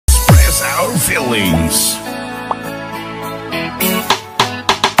express our feelings.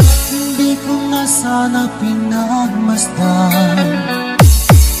 Hindi ko na sana pinagmasdan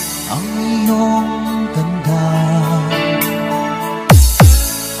ang iyong ganda,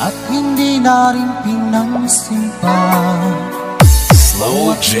 at hindi na rin pinangsimpan.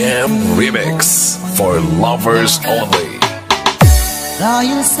 Slow Jam Remix for lovers only.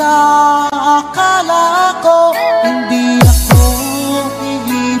 Dahil sa akala ko hindi ako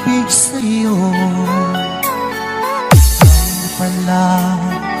iibig sa'yo, ikaw pala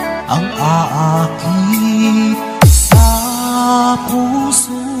ang aakit sa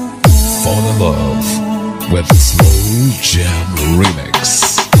puso ko. Fall in love with Slow Jam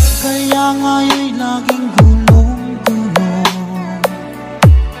Remix. Kaya nga'y laging gulong-gulong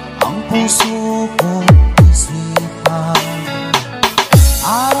ang puso ko't isipan.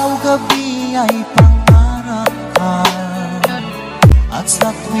 Araw-gabi ay pangarap ka, at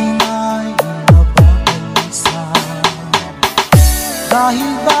sa tuwing ay nababalisa.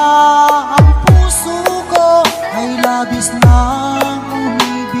 Dahil ba ang puso ko ay labis nang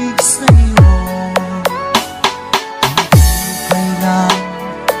umibig sa'yo, hindi kailan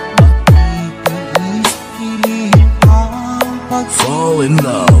magtitiis-tilim ang pag-ibig. Fall in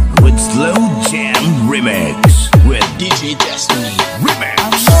love with Slow Jam Remix with DJ Destiny Remix.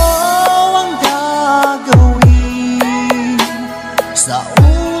 Ano ang gagawin sa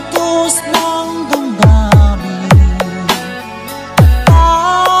utos ng damdamin?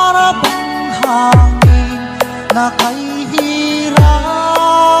 Para bang hangin na kay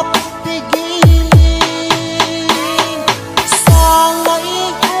hirap pigilin?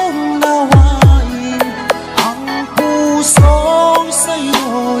 Sana'y unawain ang pusong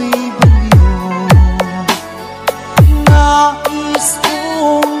sa'yo'y baliw. Nais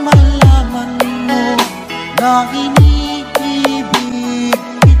kong malaman mo na iniibig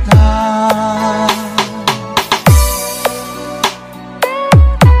kita.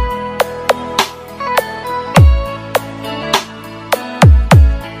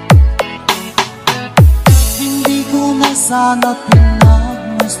 Hindi ko na sana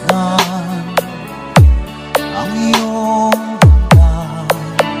pinagmasdan ang iyong ganda,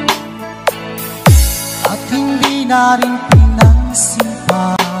 at hindi na rin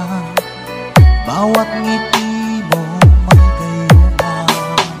pinangsimpan bawat ngiti mo may gayuman.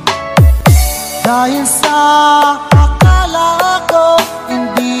 Dahil sa akala ko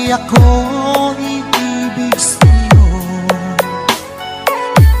hindi ako iibig sa'yo,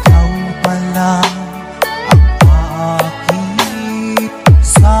 ikaw pala ang aakit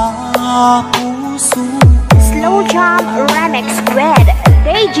sa puso ko. Slow Jam Remix with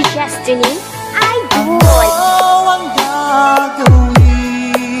DJ Destiny. Ano ang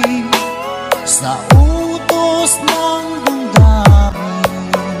gagawin sa utos ng damdamin?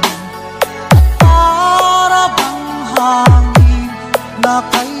 At para bang hangin na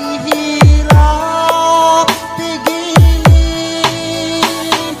kay hirap pigilin?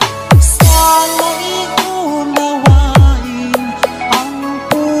 Sana'y unawain ang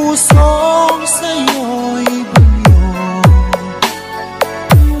pusong sa'yo'y baliw.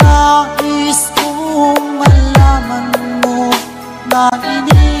 Nais kong malaman mo na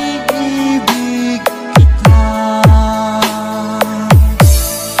iniibig kita.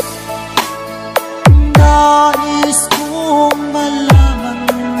 Nais kong malaman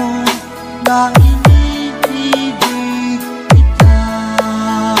mo na iniibig kita.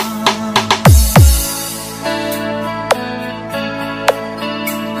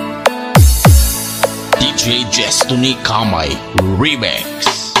 DJ Destiny Kamay Remix.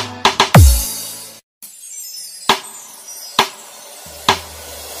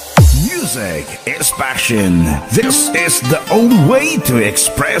 Music is passion. This is the only way to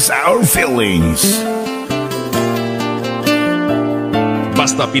express our feelings.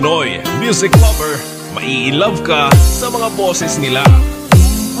 Basta Pinoy music lover, mai-love ka sa mga boses nila.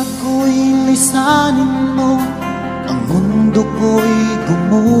 Ako'y lisanin mo, ang mundo ko'y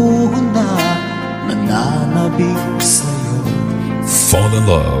gumuhuna, nananabig sa'yo. Fall in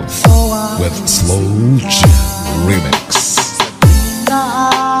love with Slow Jam Remix.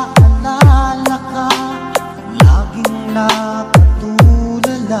 Naaalala ka, laging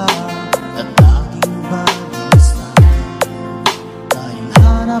nakatulala, at laging balisa. Dahil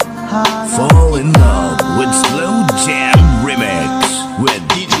hanap-hanap Fall in love with Slow Jam Remix with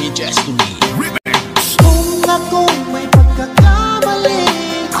DJ Destiny Remix. kung ako'y may pagkakamali,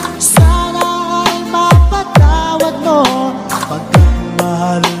 sana ay mapatawad mo. Pagkat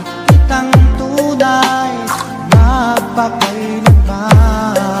mahal kitang tunay na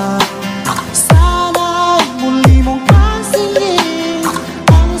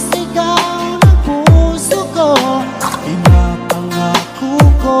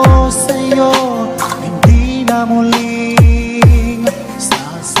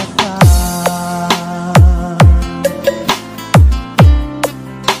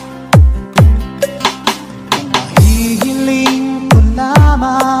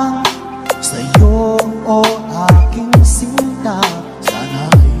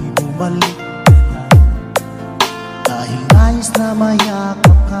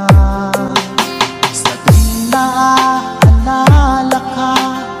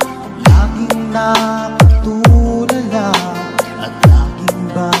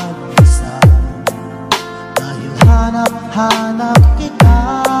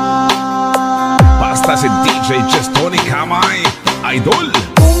si DJ Just Tony Kamay, Idol.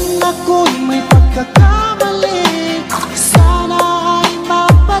 Kung ako'y may pagkakamali, sana ay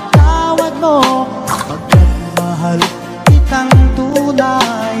mapatawad mo. Pagkat mahal kitang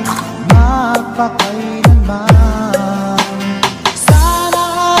tunay, magpakailanman. Sana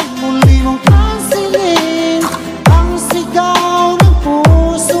ay muli mong pansinin ang sigaw ng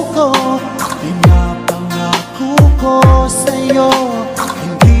puso ko. Pinapangako ko sa'yo,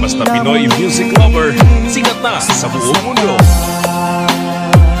 Basta Pinoy music lover, sikat na sa buong mundo.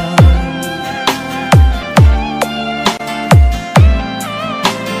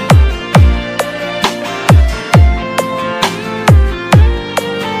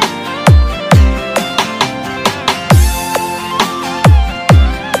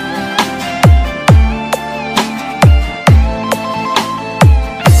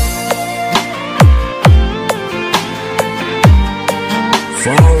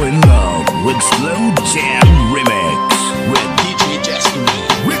 Fall in love with Slow Jam Remix with DJ Destiny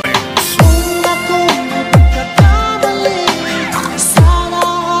Remix. kung ako'y may pagkakamali, sana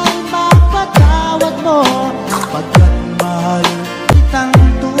ay mapatawad mo. Pagkat mahal kitang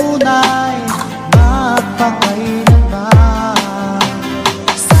tunay, magpakailanman.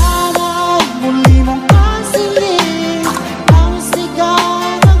 Sana ay muli mong pansinin ang sigaw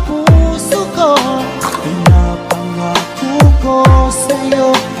ng puso ko. Pinapangako ko sa'yo,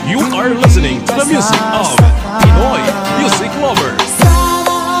 You are listening to the music of Pinoy music lover.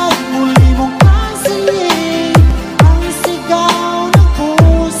 sana ay muli mong pansinin ang sigaw ng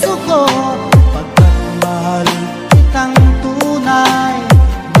puso ko. Pagkat mahal kitang tunay,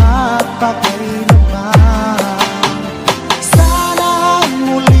 magpakailanman. Sana ay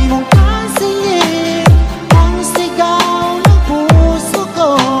muli mong pansinin ang sigaw ng puso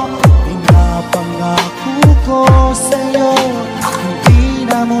ko. Pinapangako ko sa'yo, hindi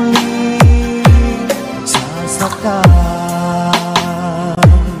na muling sasaktan.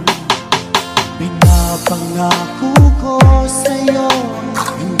 Pinapangako ko sa'yo,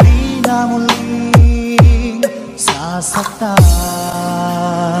 hindi na muling sasaktan.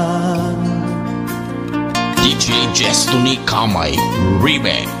 DJ Destiny Kamay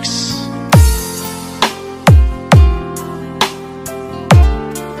Remix.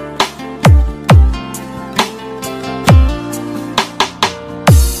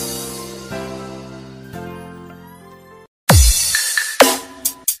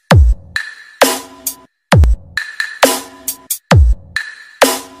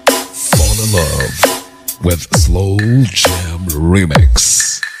 Fall in love with Slow Jam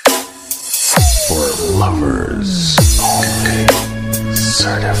Remix. For lovers only.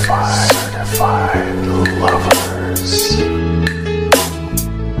 Certified lovers.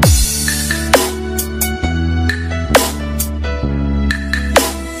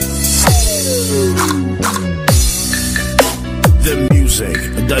 The music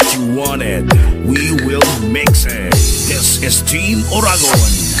that you wanted, we will mix it. This is Team Oragon.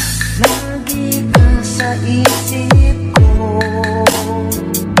 Lagi ka sa isip ko,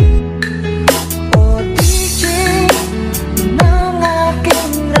 o DJ ng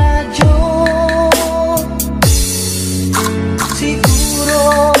aking radyo.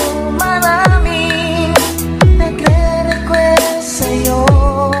 Siguro maraming nagre-request sa'yo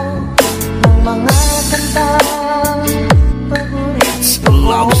ng mga kantang paborito ko.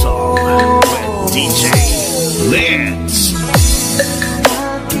 Love song with DJ Let's.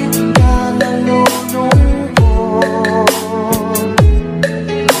 Bakit ka nalulungkot?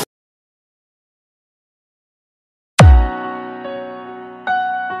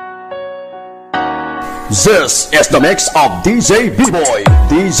 This is the mix of DJ B-Boy.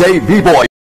 DJ B-Boy.